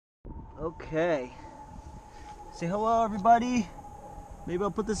Okay. Say hello, everybody. Maybe I'll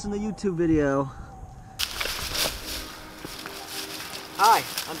put this in the YouTube video. Hi,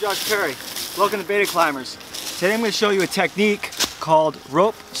 I'm Josh Perry. Welcome to Beta Climbers. Today I'm going to show you a technique called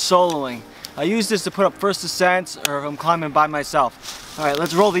rope soloing. I use this to put up first ascents or if I'm climbing by myself. Alright,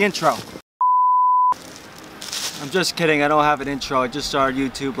 let's roll the intro. I'm just kidding, I don't have an intro. I just started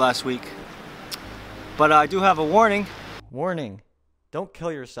YouTube last week. But I do have a warning. Warning, don't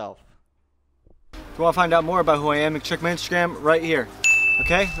kill yourself. If you want to find out more about who I am, check my Instagram right here.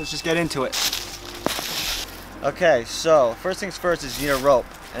 Okay, let's just get into it. Okay, so first things first is you need a rope.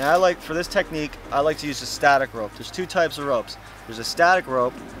 And for this technique, I like to use a static rope. There's two types of ropes. There's a static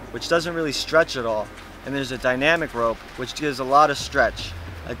rope, which doesn't really stretch at all. And there's a dynamic rope, which gives a lot of stretch.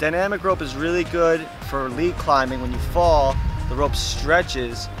 A dynamic rope is really good for lead climbing. When you fall, the rope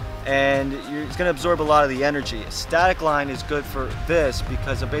stretches and it's going to absorb a lot of the energy. A static line is good for this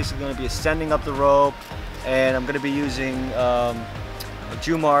because I'm basically going to be ascending up the rope and I'm going to be using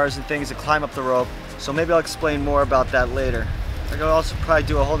Jumars and things to climb up the rope. So maybe I'll explain more about that later. I could also probably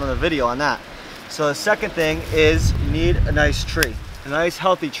do a whole nother video on that. So the second thing is you need a nice tree. A nice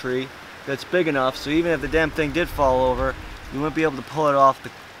healthy tree that's big enough so even if the damn thing did fall over, you wouldn't be able to pull it off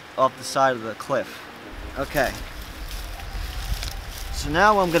the side of the cliff. Okay. So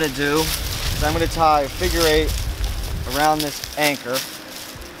now what I'm going to do is I'm going to tie a figure 8 around this anchor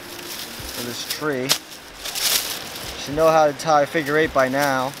for this tree. You should know how to tie a figure 8 by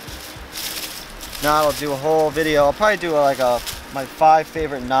now. Now I'll do a whole video. I'll probably do like my 5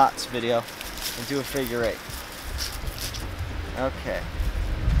 favorite knots video and do a figure 8. Okay.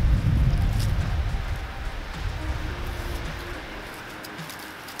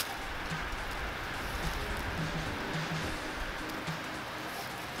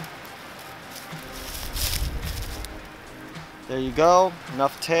 There you go,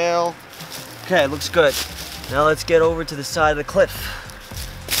 enough tail. Okay, looks good. Now let's get over to the side of the cliff.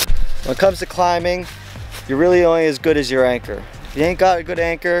 When it comes to climbing, you're really only as good as your anchor. If you ain't got a good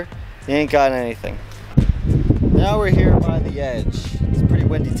anchor, you ain't got anything. Now we're here by the edge. It's pretty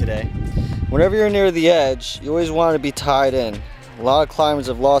windy today. Whenever you're near the edge, you always want to be tied in. A lot of climbers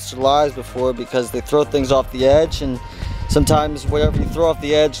have lost their lives before because they throw things off the edge, and sometimes whatever you throw off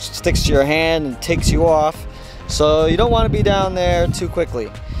the edge sticks to your hand and takes you off. So you don't want to be down there too quickly.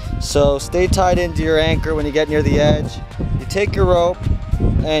 So stay tied into your anchor when you get near the edge. You take your rope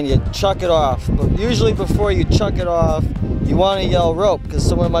and you chuck it off. But usually before you chuck it off, you want to yell rope because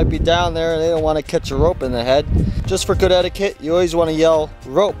someone might be down there and they don't want to catch a rope in the head. Just for good etiquette, you always want to yell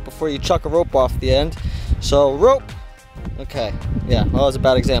rope before you chuck a rope off the end. So rope. Okay, yeah, well that was a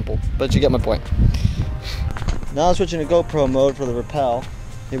bad example, but you get my point. Now I'm switching to GoPro mode for the rappel.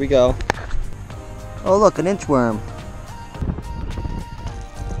 Here we go. Oh look, an inchworm.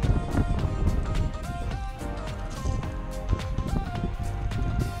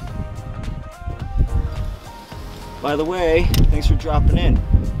 By the way, thanks for dropping in.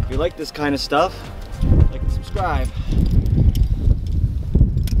 If you like this kind of stuff, like and subscribe.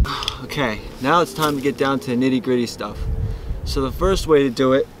 Okay, now it's time to get down to the nitty-gritty stuff. So the first way to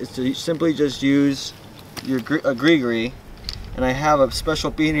do it is to simply just use a gree-gree. And I have a special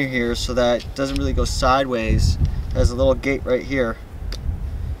beaner here so that it doesn't really go sideways. It has a little gate right here.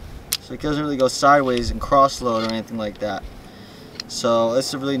 So it doesn't really go sideways and cross-load or anything like that. So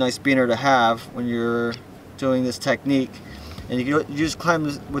it's a really nice beaner to have when you're doing this technique. And you just climb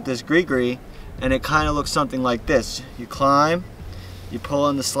with this gree-gree and it kind of looks something like this. You climb, you pull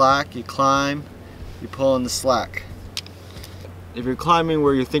on the slack, you climb, you pull on the slack. If you're climbing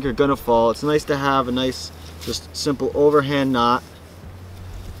where you think you're gonna fall, it's nice to have a nice just simple overhand knot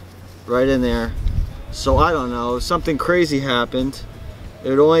right in there. So I don't know, if something crazy happened,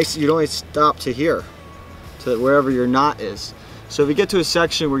 you'd only stop to here, to wherever your knot is. So if you get to a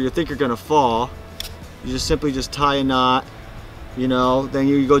section where you think you're gonna fall, you just simply tie a knot, you know, then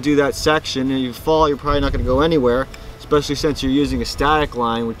you go do that section and you fall, you're probably not gonna go anywhere, especially since you're using a static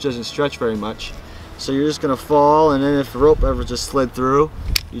line which doesn't stretch very much. So you're just gonna fall, and then if the rope ever just slid through,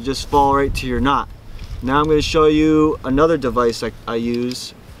 you just fall right to your knot. Now I'm going to show you another device I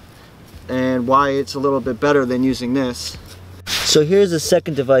use and why it's a little bit better than using this. So here's the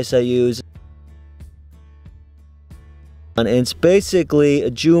second device I use. And it's basically a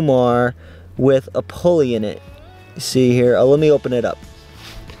Jumar with a pulley in it. You see here, let me open it up.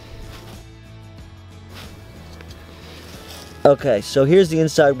 Okay, so here's the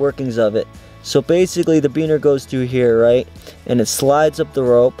inside workings of it. So basically the beaner goes through here, right? And it slides up the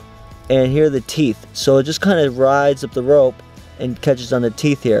rope. And here are the teeth, so it just kind of rides up the rope and catches on the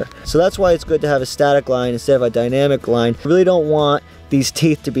teeth here. So that's why it's good to have a static line instead of a dynamic line. You really don't want these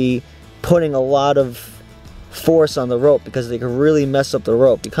teeth to be putting a lot of force on the rope, because they can really mess up the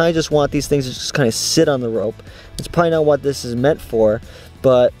rope. You kind of just want these things to just kind of sit on the rope. It's probably not what this is meant for,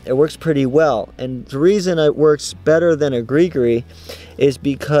 but it works pretty well. And the reason it works better than a gree-gree is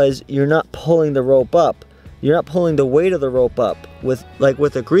because you're not pulling the rope up. You're not pulling the weight of the rope up. With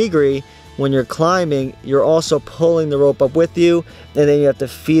a gree-gree, when you're climbing, you're also pulling the rope up with you, and then you have to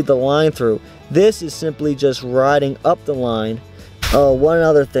feed the line through. This is simply just riding up the line. Oh, one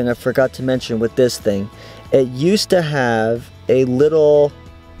other thing I forgot to mention with this thing. It used to have a little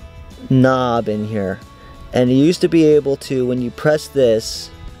knob in here, and you used to be able to, when you press this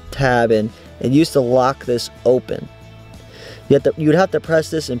tab in, it used to lock this open. You would have to press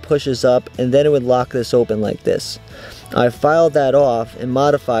this and push this up, and then it would lock this open like this. I filed that off and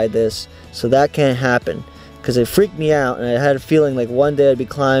modified this so that can't happen, because it freaked me out, and I had a feeling like one day I'd be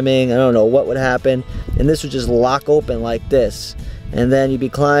climbing, I don't know what would happen, and this would just lock open like this, and then you'd be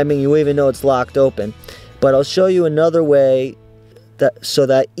climbing, you wouldn't even know it's locked open. But I'll show you another way so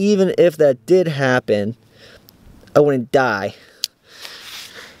that even if that did happen, I wouldn't die.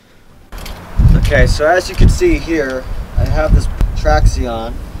 Okay, so as you can see here, I have this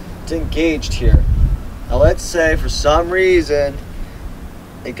Traxion. It's engaged here. Now let's say for some reason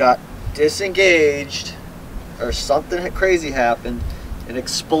it got disengaged, or something crazy happened. It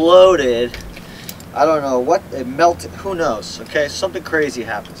exploded. I don't know what, it melted, who knows. Okay, something crazy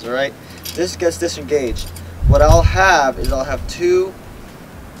happens, alright? This gets disengaged. What I'll have is I'll have two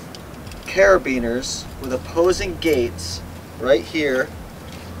carabiners with opposing gates right here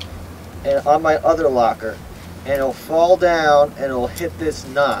and on my other locker, and it'll fall down and it'll hit this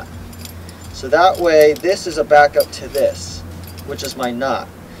knot. So that way this is a backup to this, which is my knot.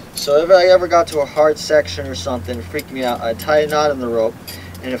 So if I ever got to a hard section or something, it freaked me out, I'd tie a knot in the rope,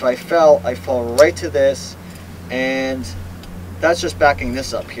 and if I fell, I fall right to this, and that's just backing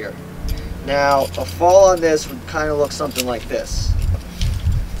this up here. Now, a fall on this would kind of look something like this.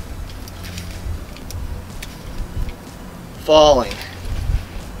 Falling.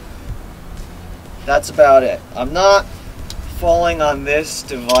 That's about it. I'm not falling on this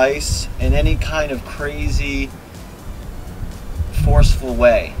device in any kind of crazy, forceful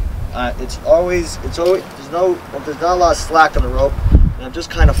way. There's not a lot of slack on the rope, and I'm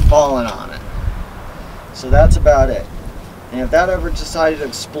just kind of falling on it. So that's about it. And if that ever decided to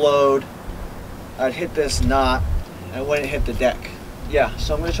explode, I'd hit this knot and I wouldn't hit the deck. Yeah,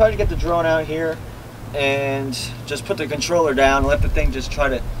 so I'm going to try to get the drone out here and just put the controller down and let the thing just try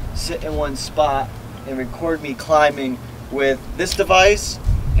to sit in one spot and record me climbing with this device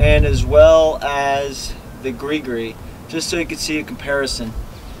and as well as the gree-gree, just so you can see a comparison.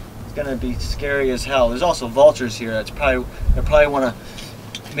 It's going to be scary as hell. There's also vultures here. They probably want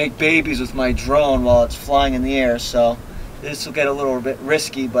to make babies with my drone while it's flying in the air, so this will get a little bit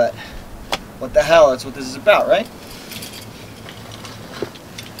risky, but what the hell, that's what this is about, right?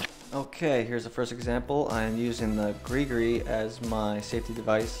 Okay, here's the first example. I'm using the gree-gree as my safety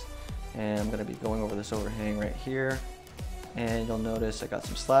device, and I'm going to be going over this overhang right here, and you'll notice I got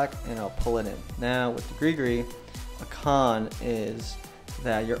some slack and I'll pull it in. Now with the gree-gree, a con is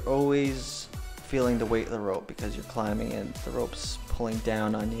that you're always feeling the weight of the rope because you're climbing and the rope's pulling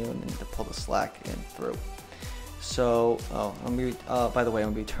down on you, and you need to pull the slack in through. So, by the way,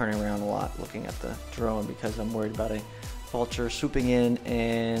 I'm going to be turning around a lot looking at the drone because I'm worried about a vulture swooping in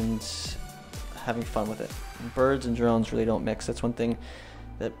and having fun with it. And birds and drones really don't mix. That's one thing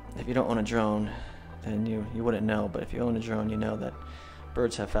that if you don't own a drone, then you wouldn't know. But if you own a drone, you know that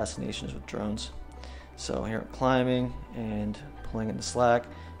birds have fascinations with drones. So here I'm climbing and pulling in the slack,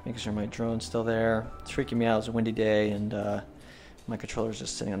 making sure my drone's still there. It's freaking me out. It's a windy day, and my controller's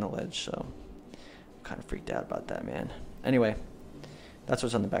just sitting on the ledge, so I'm kind of freaked out about that, man. Anyway, that's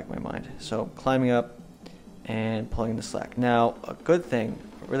what's on the back of my mind. So climbing up and pulling the slack. Now, a good thing,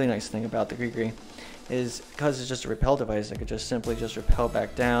 a really nice thing about the gree-gree is because it's just a rappel device, I could just simply rappel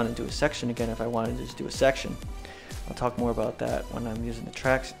back down and do a section again if I wanted to just do a section. I'll talk more about that when I'm using the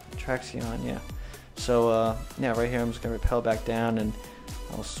Traxion, yeah. So, yeah, right here I'm just going to rappel back down, and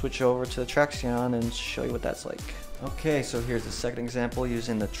I'll switch over to the Traxion and show you what that's like. Okay, so here's the second example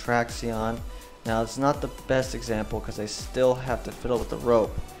using the Traxion. Now, it's not the best example because I still have to fiddle with the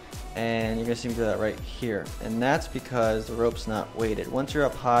rope, and you're going to see me do that right here. And that's because the rope's not weighted. Once you're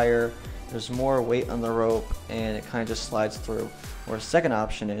up higher, there's more weight on the rope, and it kind of just slides through. Or a second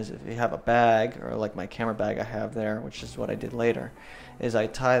option is if you have a bag, or like my camera bag I have there, which is what I did later, is I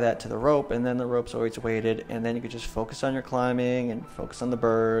tie that to the rope, and then the rope's always weighted, and then you can just focus on your climbing and focus on the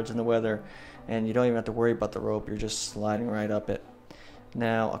birds and the weather, and you don't even have to worry about the rope. You're just sliding right up it.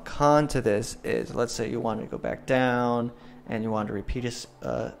 Now, a con to this is, let's say you wanted to go back down and you wanted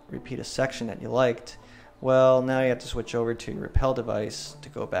to repeat a section that you liked, well, now you have to switch over to your rappel device to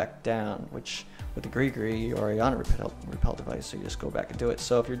go back down, which with the GriGri, you're already on a rappel device, so you just go back and do it.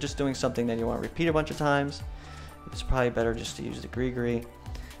 So if you're just doing something that you want to repeat a bunch of times, it's probably better just to use the GriGri.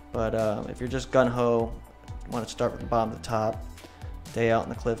 But if you're just gung-ho, want to start from the bottom to the top, day out on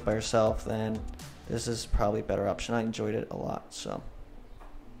the cliff by yourself, then this is probably a better option. I enjoyed it a lot. So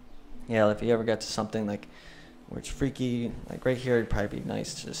yeah, if you ever get to something like where it's freaky, like right here, it'd probably be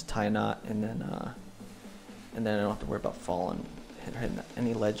nice to just tie a knot, and then I don't have to worry about falling and hitting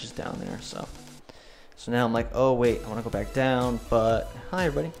any ledges down there. So now I'm like, oh wait, I want to go back down, but hi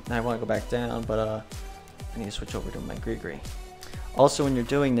everybody. Now I want to go back down, but I need to switch over to my GriGri. Also, when you're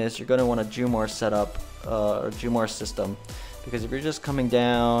doing this, you're going to want a Jumor setup or Jumor system, because if you're just coming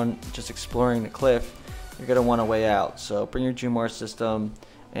down, just exploring the cliff, you're going to want a way out. So bring your Jumor system,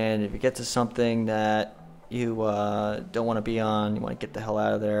 and if you get to something that you don't want to be on, you want to get the hell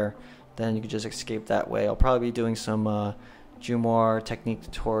out of there, then you can just escape that way. I'll probably be doing some Jumor technique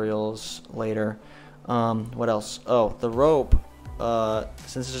tutorials later. What else? Oh, the rope,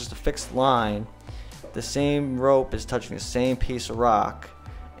 since it's just a fixed line, the same rope is touching the same piece of rock,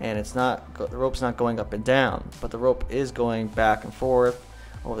 and it's not, the rope's not going up and down, but the rope is going back and forth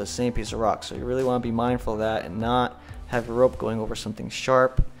over the same piece of rock. So you really want to be mindful of that and not have your rope going over something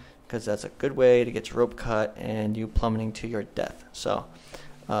sharp, because that's a good way to get your rope cut and you plummeting to your death. So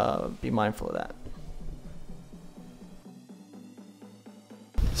be mindful of that.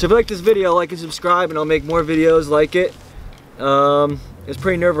 So if you like this video, like and subscribe, and I'll make more videos like it. It's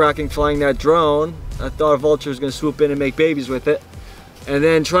pretty nerve-wracking flying that drone. I thought a vulture was going to swoop in and make babies with it. And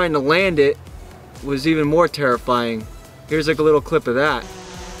then trying to land it was even more terrifying. Here's like a little clip of that.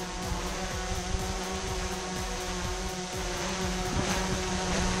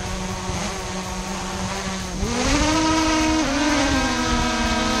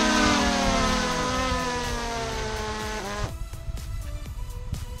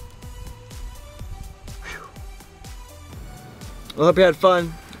 I hope you had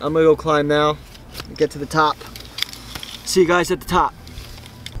fun. I'm gonna go climb now and get to the top. See you guys at the top.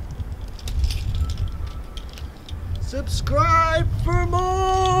 Subscribe for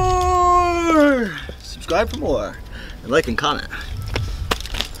more! Subscribe for more. And like and comment.